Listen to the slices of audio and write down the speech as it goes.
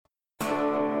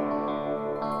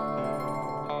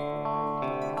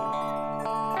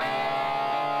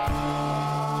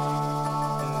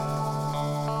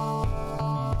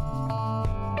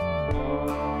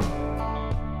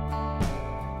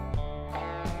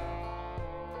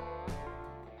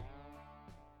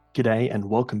G'day and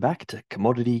welcome back to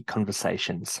Commodity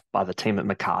Conversations by the team at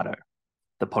Mecardo,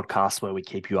 the podcast where we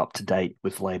keep you up to date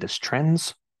with latest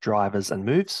trends, drivers and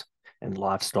moves in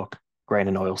livestock, grain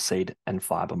and oilseed and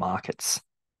fibre markets.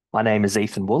 My name is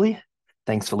Ethan Woolley.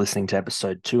 Thanks for listening to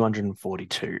episode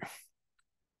 242.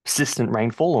 Persistent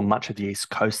rainfall on much of the east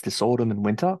coast this autumn and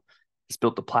winter has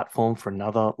built the platform for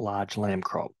another large lamb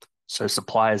crop, so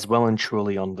supply is well and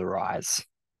truly on the rise.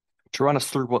 To run us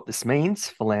through what this means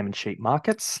for lamb and sheep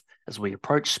markets as we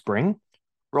approach spring,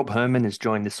 Rob Herman is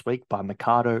joined this week by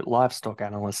Mecardo livestock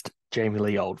analyst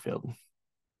Jamie-Lee Oldfield.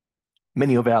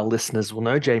 Many of our listeners will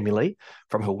know Jamie-Lee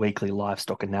from her weekly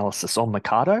livestock analysis on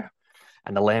Mecardo,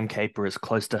 and the lamb caper is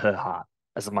close to her heart,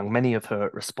 as among many of her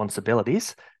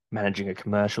responsibilities, managing a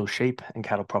commercial sheep and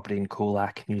cattle property in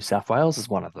Coolac, New South Wales is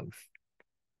one of them.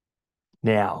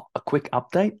 Now, a quick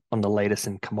update on the latest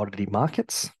in commodity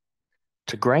markets.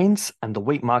 To grains, and the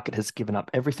wheat market has given up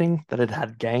everything that it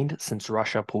had gained since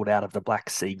Russia pulled out of the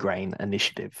Black Sea Grain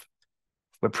Initiative.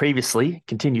 Where previously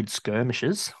continued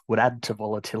skirmishes would add to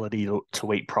volatility to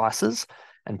wheat prices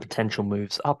and potential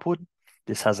moves upward,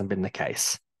 this hasn't been the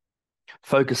case.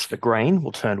 Focus for grain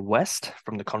will turn west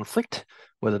from the conflict,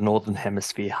 where the Northern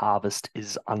Hemisphere harvest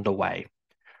is underway.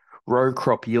 Row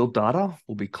crop yield data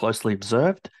will be closely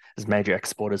observed as major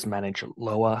exporters manage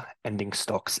lower ending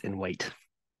stocks in wheat.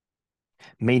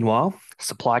 Meanwhile,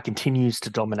 supply continues to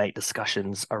dominate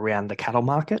discussions around the cattle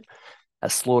market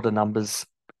as slaughter numbers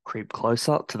creep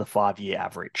closer to the 5-year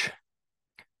average.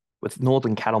 With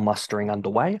northern cattle mustering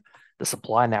underway, the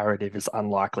supply narrative is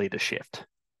unlikely to shift.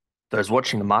 Those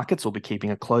watching the markets will be keeping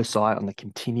a close eye on the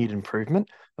continued improvement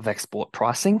of export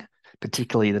pricing,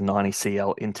 particularly the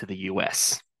 90CL into the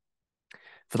US.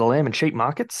 For the lamb and sheep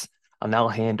markets, I'll now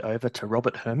hand over to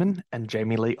Robert Herman and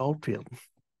Jamie-Lee Oldfield.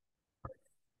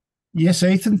 Yes,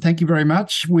 Ethan, thank you very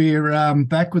much. We're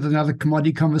back with another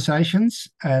Commodity Conversations,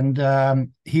 and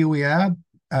here we are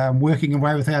working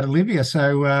away without Olivia.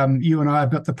 So you and I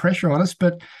have got the pressure on us,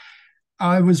 but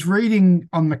I was reading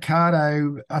on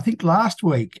Mecardo, I think last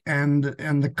week, and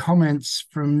the comments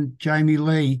from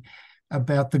Jamie-Lee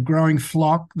about the growing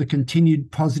flock, the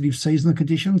continued positive seasonal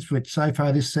conditions, which so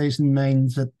far this season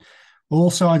means that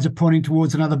all signs are pointing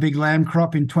towards another big lamb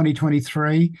crop in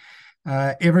 2023.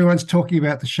 Everyone's talking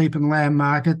about the sheep and lamb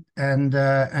market, and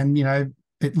you know,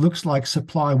 it looks like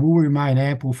supply will remain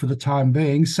ample for the time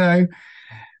being. So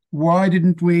why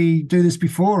didn't we do this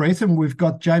before, Ethan? We've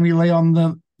got Jamie-Lee on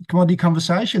the Commodity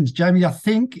Conversations. Jamie, I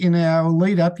think in our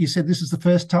lead up you said this is the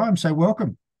first time, so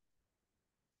welcome.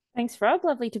 Thanks, Rob.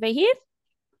 Lovely to be here.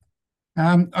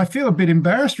 I feel a bit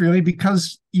embarrassed really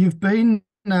because you've been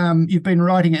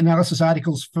writing analysis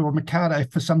articles for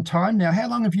Mecardo for some time now. How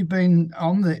long have you been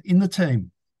in the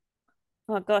team?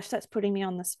 Oh gosh, that's putting me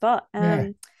on the spot.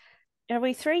 Are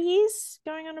we 3 years?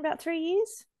 Going on about 3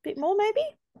 years? A bit more, maybe.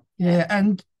 Yeah,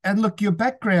 and look, your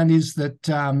background is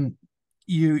that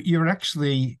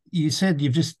you said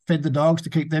you've just fed the dogs to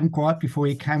keep them quiet before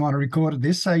you came on and recorded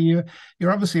this. So you're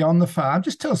obviously on the farm.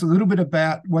 Just tell us a little bit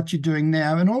about what you're doing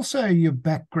now, and also your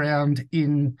background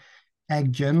in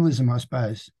ag journalism, I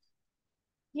suppose.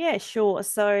 Yeah, sure.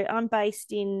 So I'm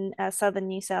based in southern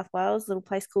New South Wales, a little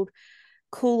place called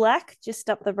Coolac, just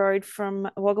up the road from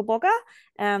Wagga Wagga,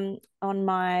 on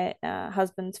my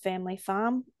husband's family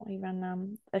farm. We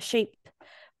run a sheep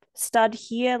stud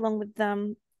here, along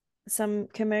with some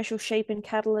commercial sheep and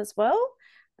cattle as well.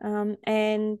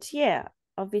 And yeah,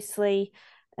 obviously,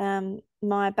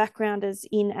 my background is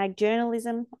in ag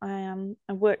journalism. I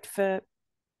worked for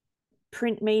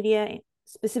print media,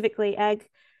 specifically ag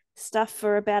stuff,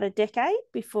 for about a decade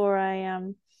before I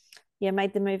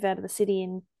made the move out of the city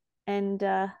and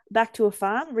back to a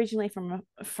farm, originally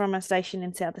from a station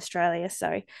in South Australia.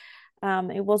 So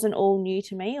it wasn't all new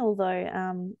to me,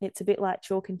 although it's a bit like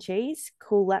chalk and cheese,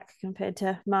 Coolac compared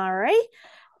to Mare.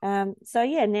 So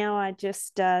yeah, now I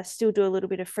just still do a little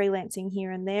bit of freelancing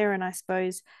here and there, and I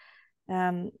suppose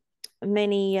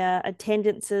many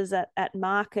attendances at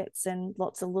markets and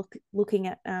lots of looking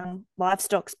at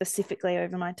livestock specifically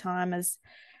over my time as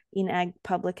in ag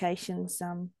publications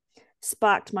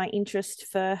sparked my interest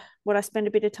for what I spend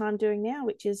a bit of time doing now,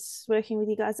 which is working with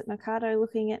you guys at Mecardo,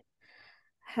 looking at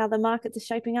how the markets are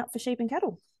shaping up for sheep and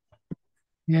cattle.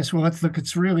 Yes, well,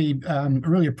 it's really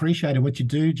appreciated what you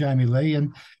do, Jamie-Lee,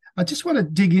 and I just want to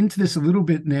dig into this a little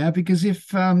bit now, because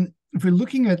if we're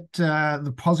looking at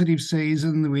the positive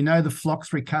season, we know the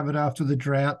flock's recovered after the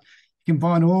drought. You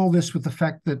combine all this with the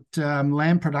fact that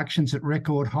lamb production's at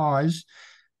record highs.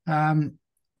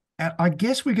 I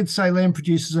guess we could say lamb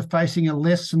producers are facing a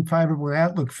less than favourable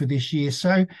outlook for this year.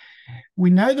 So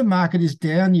we know the market is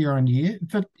down year on year,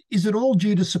 but is it all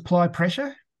due to supply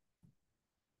pressure?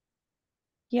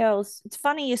 Yeah, it's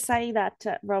funny you say that,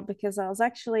 Rob, because I was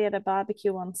actually at a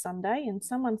barbecue on Sunday and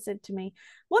someone said to me,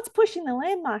 "What's pushing the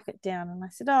lamb market down?" And I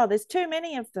said, "Oh, there's too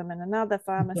many of them." And another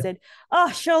farmer said,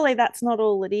 "Oh, surely that's not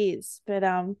all it is." But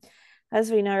as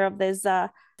we know, Rob, there's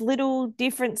little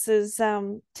differences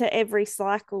to every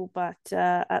cycle, but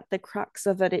at the crux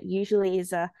of it, it usually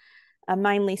is a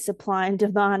mainly supply and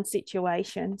demand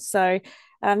situation. So,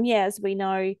 yeah, as we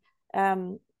know,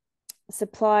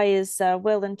 supply is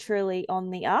well and truly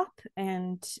on the up,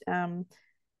 and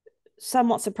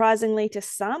somewhat surprisingly to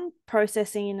some,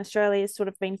 processing in Australia has sort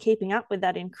of been keeping up with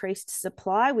that increased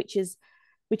supply, which is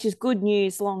good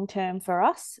news long term for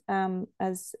us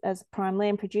as prime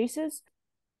lamb producers.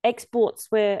 Exports,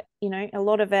 where a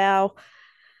lot of our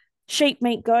sheep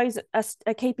meat goes,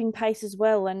 are keeping pace as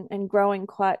well, and growing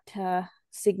quite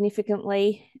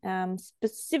significantly,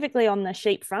 specifically on the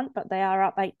sheep front, but they are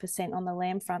up 8% on the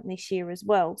lamb front this year as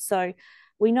well. So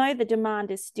we know the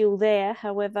demand is still there.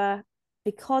 However,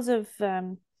 because of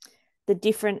the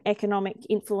different economic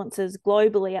influences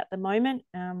globally at the moment,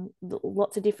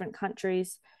 lots of different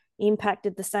countries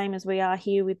impacted the same as we are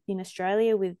here in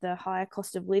Australia, with the higher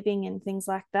cost of living and things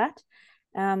like that.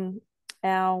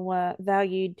 Our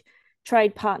valued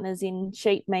trade partners in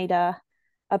sheep meat are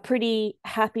pretty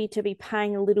happy to be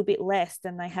paying a little bit less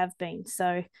than they have been.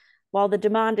 So while the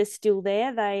demand is still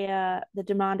there, the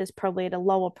demand is probably at a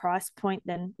lower price point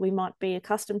than we might be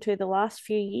accustomed to the last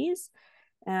few years.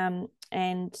 And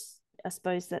I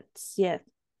suppose that's, yeah,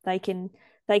 they can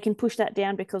push that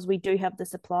down because we do have the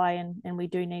supply, and we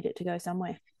do need it to go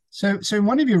somewhere. So in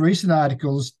one of your recent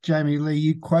articles, Jamie-Lee,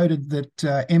 you quoted that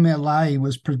MLA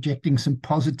was projecting some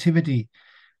positivity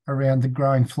around the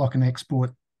growing flock and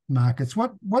export markets.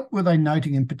 What were they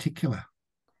noting in particular?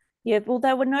 Yeah, well,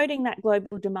 they were noting that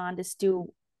global demand is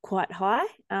still quite high.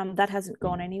 That hasn't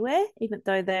gone anywhere, even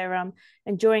though they're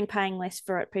enjoying paying less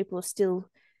for it. People are still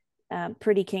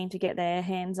pretty keen to get their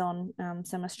hands on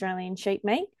some Australian sheep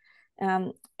meat.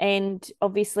 And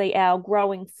obviously our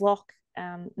growing flock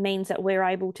means that we're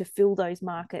able to fill those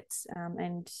markets,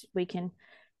 and we can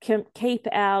keep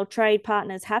our trade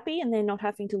partners happy, and they're not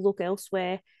having to look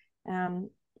elsewhere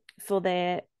for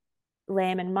their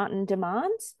lamb and mutton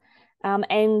demands.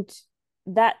 And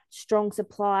that strong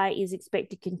supply is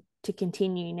expected to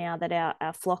continue now that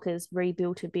our flock has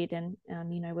rebuilt a bit, and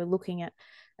we're looking at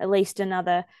least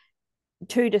another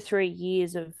 2 to 3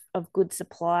 years of good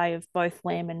supply of both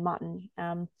lamb and mutton.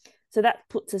 So that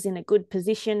puts us in a good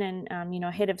position, and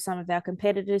ahead of some of our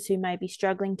competitors who may be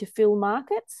struggling to fill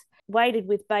markets. Waited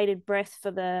with bated breath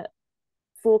for the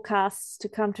forecasts to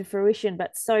come to fruition,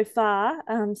 but so far,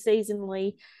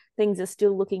 seasonally, things are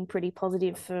still looking pretty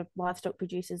positive for livestock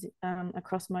producers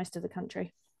across most of the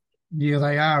country. Yeah,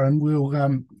 they are, and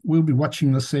we'll be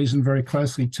watching the season very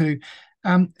closely too.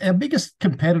 Our biggest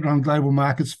competitor on global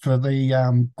markets for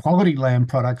the quality lamb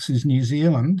products is New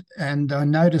Zealand, and I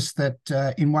noticed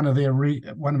that in one of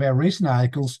our recent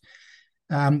articles,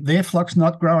 their flock's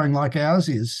not growing like ours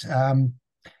is.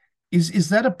 Is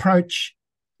that approach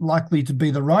likely to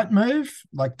be the right move,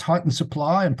 like tighten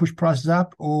supply and push prices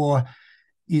up, or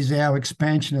is our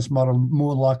expansionist model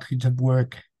more likely to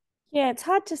work? Yeah, it's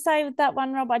hard to say with that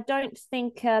one, Rob. I don't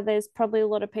think there's probably a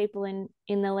lot of people in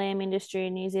the lamb industry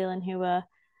in New Zealand who are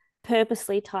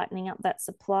purposely tightening up that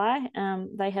supply.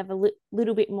 They have a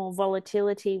little bit more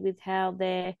volatility with how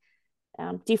their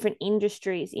different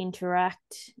industries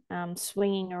interact,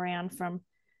 swinging around from,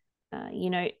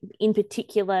 in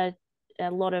particular, a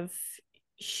lot of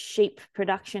sheep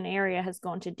production area has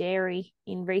gone to dairy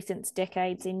in recent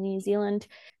decades in New Zealand.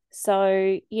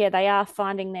 So, yeah, they are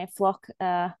finding their flock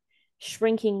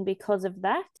shrinking because of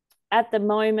that. At the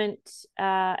moment,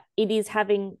 it is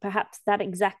having perhaps that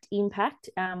exact impact.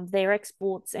 Their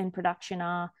exports and production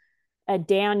are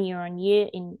down year on year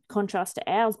in contrast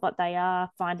to ours, but they are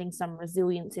finding some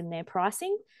resilience in their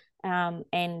pricing.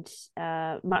 And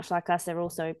much like us, they're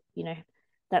also,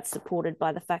 that's supported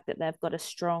by the fact that they've got a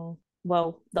strong,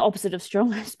 well, the opposite of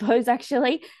strong, I suppose,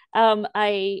 actually,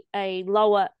 a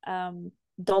lower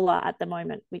dollar at the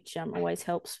moment, which always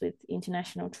helps with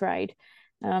international trade.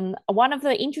 One of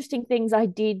the interesting things I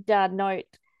did note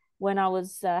when I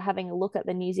was having a look at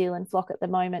the New Zealand flock at the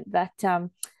moment, that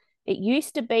it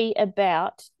used to be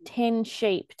about 10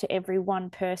 sheep to every one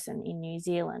person in New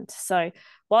Zealand. So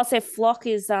whilst their flock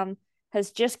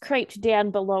has just creeped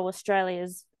down below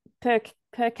Australia's per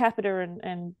capita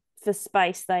and for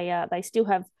space, they still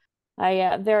have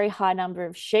a very high number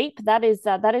of sheep. That is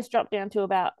dropped down to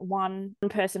about one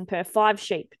person per 5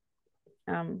 sheep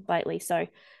lately. So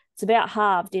it's about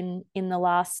halved in the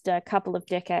last couple of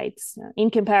decades.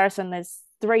 In comparison, there's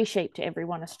 3 sheep to every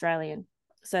one Australian.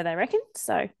 so they reckon.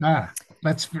 So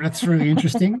that's really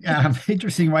interesting.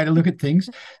 Interesting way to look at things.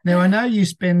 Now, I know you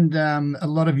spend a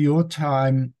lot of your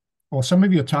time, or some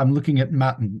of your time, looking at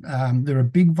mutton. There are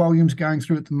big volumes going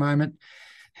through at the moment.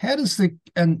 How does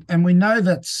and we know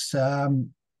that's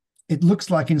it looks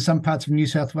like in some parts of New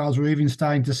South Wales we're even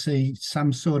starting to see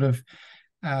some sort of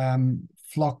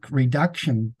flock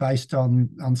reduction based on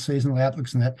seasonal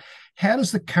outlooks and that. How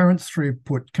does the current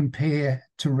throughput compare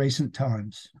to recent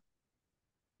times?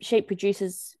 Sheep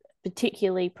producers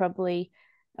particularly probably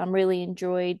really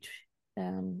enjoyed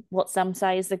what some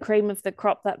say is the cream of the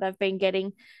crop that they've been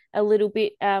getting a little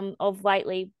bit of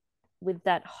lately, with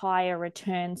that higher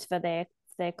returns for their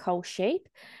cull sheep.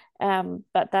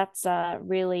 But that's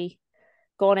really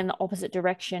gone in the opposite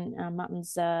direction.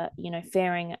 Mutton's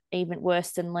faring even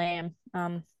worse than lamb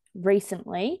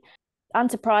recently.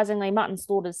 Unsurprisingly, mutton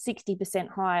slaughter is 60%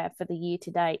 higher for the year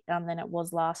to date than it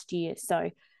was last year.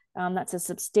 So that's a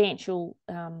substantially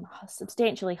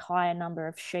higher number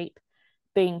of sheep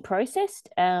being processed,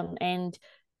 and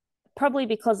probably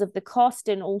because of the cost,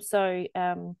 and also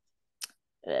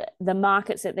the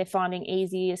markets that they're finding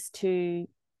easiest to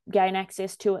gain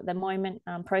access to at the moment.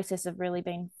 Process have really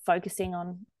been focusing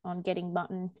on getting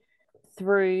mutton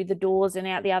through the doors and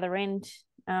out the other end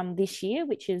this year,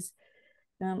 which is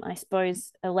I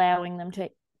suppose allowing them to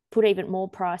put even more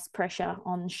price pressure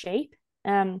on sheep.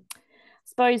 I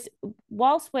suppose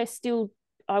whilst we're still,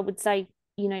 I would say,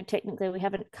 technically we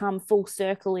haven't come full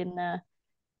circle in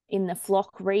the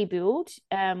flock rebuild.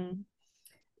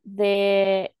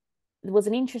 There was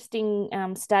an interesting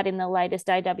stat in the latest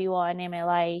AWI and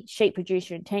MLA sheep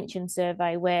producer intention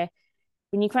survey, where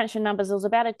when you crunch the numbers, there was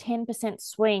about a 10%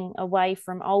 swing away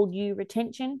from old ewe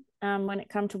retention when it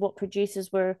come to what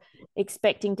producers were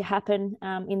expecting to happen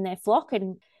in their flock.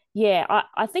 And yeah,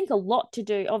 I think a lot to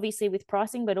do, obviously, with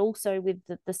pricing, but also with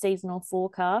the seasonal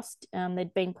forecast.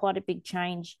 There'd been quite a big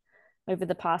change over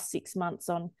the past 6 months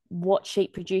on what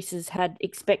sheep producers had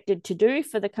expected to do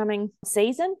for the coming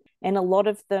season. And a lot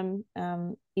of them,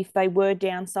 if they were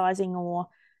downsizing or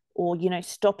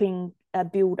stopping a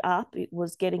build up, it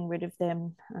was getting rid of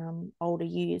them older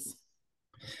ewes.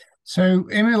 So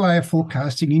MLA are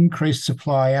forecasting increased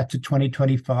supply out to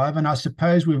 2025, and I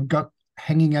suppose we've got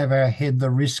hanging over our head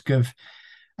the risk of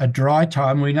a dry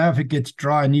time. We know if it gets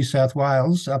dry in New South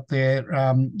Wales up there,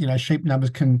 sheep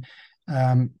numbers can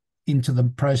into the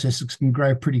processes can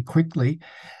grow pretty quickly.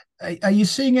 Are you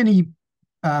seeing any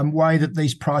way that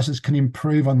these prices can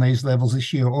improve on these levels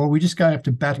this year, or are we just going to have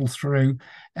to battle through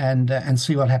and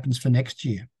see what happens for next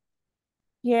year?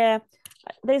 Yeah,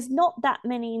 there's not that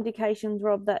many indications,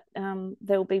 Rob, that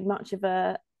there'll be much of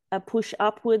a push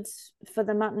upwards for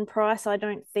the mutton price, I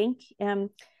don't think.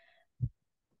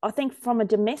 I think from a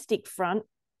domestic front,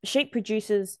 sheep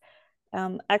producers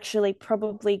actually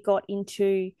probably got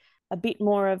into a bit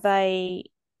more of a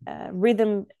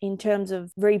rhythm in terms of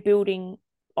rebuilding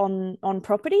on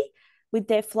property with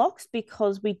their flocks,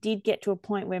 because we did get to a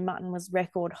point where mutton was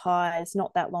record highs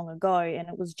not that long ago, and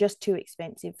it was just too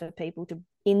expensive for people to,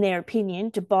 in their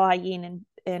opinion, to buy in,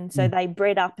 and so they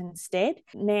bred up instead.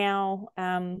 Now,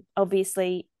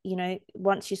 obviously,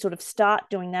 once you sort of start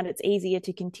doing that, it's easier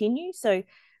to continue. So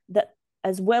that,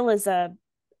 as well as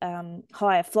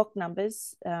higher flock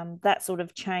numbers, that sort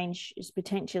of change is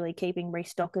potentially keeping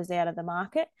restockers out of the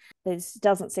market. There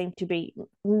doesn't seem to be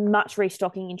much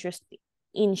restocking interest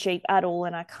in sheep at all,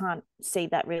 and I can't see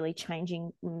that really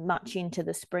changing much into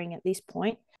the spring at this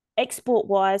point. Export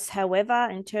wise, however,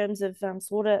 in terms of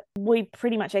slaughter, we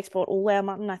pretty much export all our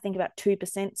mutton. I think about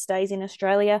 2% stays in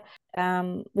Australia.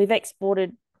 We've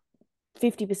exported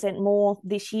 50% more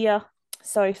this year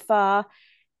so far.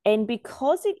 And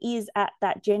because it is at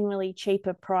that generally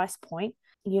cheaper price point,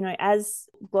 as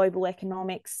global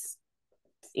economics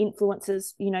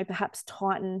influences, perhaps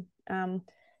tighten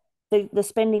the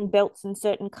spending belts in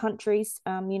certain countries,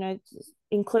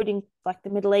 including like the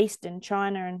Middle East and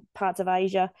China and parts of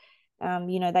Asia,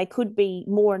 they could be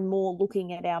more and more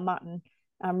looking at our mutton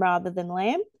rather than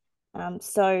lamb.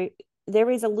 So there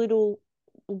is a little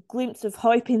glimpse of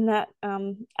hope in that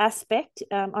aspect.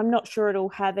 I'm not sure it'll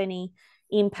have any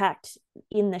impact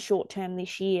in the short term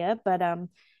this year, but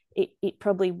it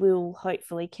probably will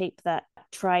hopefully keep that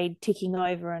trade ticking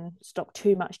over and stop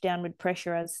too much downward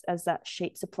pressure as that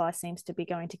sheep supply seems to be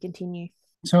going to continue.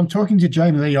 So I'm talking to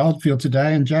Jamie-Lee Oldfield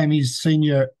today, and Jamie's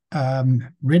senior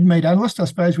red meat analyst, I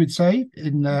suppose we'd say,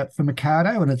 for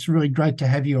Mecardo, and it's really great to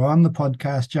have you on the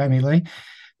podcast, Jamie-Lee.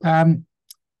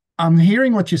 I'm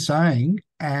hearing what you're saying,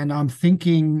 and I'm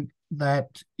thinking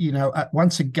that,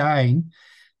 once again,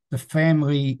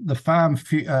 the farm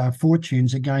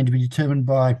fortunes are going to be determined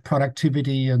by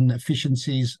productivity and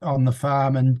efficiencies on the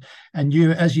farm. And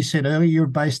you, as you said earlier, you're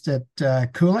based at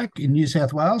Coolac in New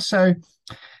South Wales. So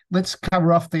let's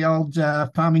cover off the old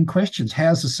farming questions.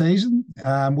 How's the season?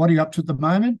 What are you up to at the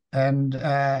moment? And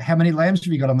how many lambs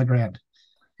have you got on the ground?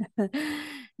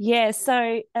 Yeah,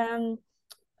 so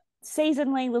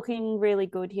seasonally looking really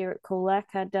good here at Coolac.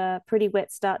 Had a pretty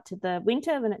wet start to the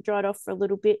winter, then it dried off for a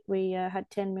little bit. We had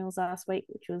 10 mils last week,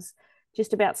 which was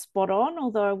just about spot on,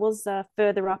 although I was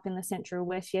further up in the central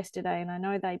west yesterday, and I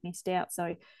know they missed out.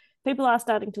 So people are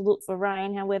starting to look for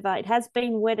rain. However, it has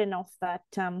been wet enough that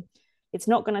it's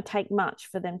not going to take much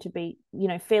for them to be,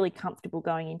 fairly comfortable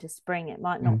going into spring. It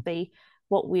might not be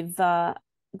what we've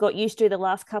got used to the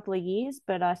last couple of years,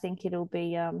 but I think it'll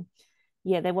be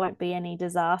there won't be any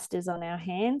disasters on our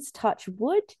hands, touch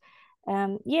wood.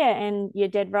 And you're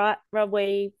dead right, Rob.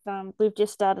 We've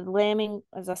just started lambing.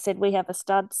 As I said, we have a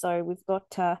stud, so we've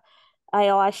got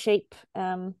AI sheep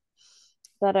that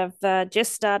have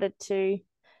just started to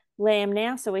lamb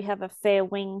now. So we have a fair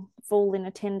wing full in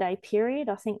a 10-day period.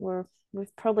 I think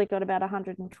we've probably got about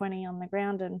 120 on the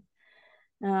ground, and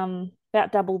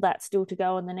about double that still to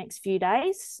go in the next few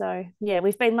days. So yeah,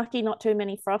 we've been lucky, not too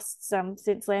many frosts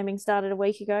since lambing started a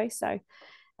week ago. So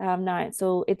no,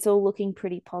 it's all looking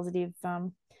pretty positive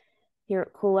here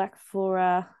at Coolac for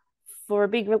a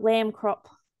big lamb crop,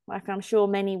 like I'm sure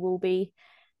many will be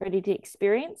ready to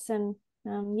experience. And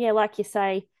like you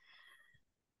say,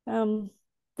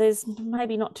 there's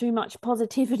maybe not too much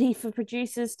positivity for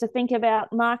producers to think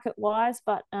about market wise,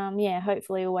 but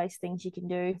hopefully always things you can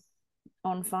do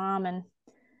on farm and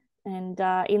in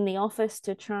the office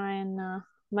to try and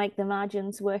make the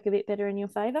margins work a bit better in your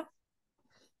favour.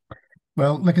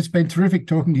 Well, look, it's been terrific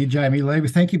talking to you, Jamie-Lee.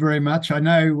 Thank you very much. I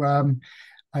know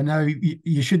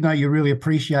you should know you're really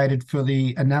appreciated for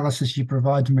the analysis you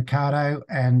provide to Mecardo,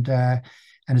 and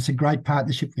it's a great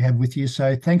partnership we have with you.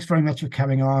 So thanks very much for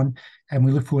coming on, and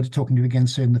we look forward to talking to you again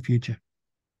soon in the future.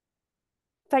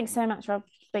 Thanks so much, Rob.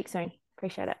 Speak soon.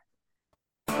 Appreciate it.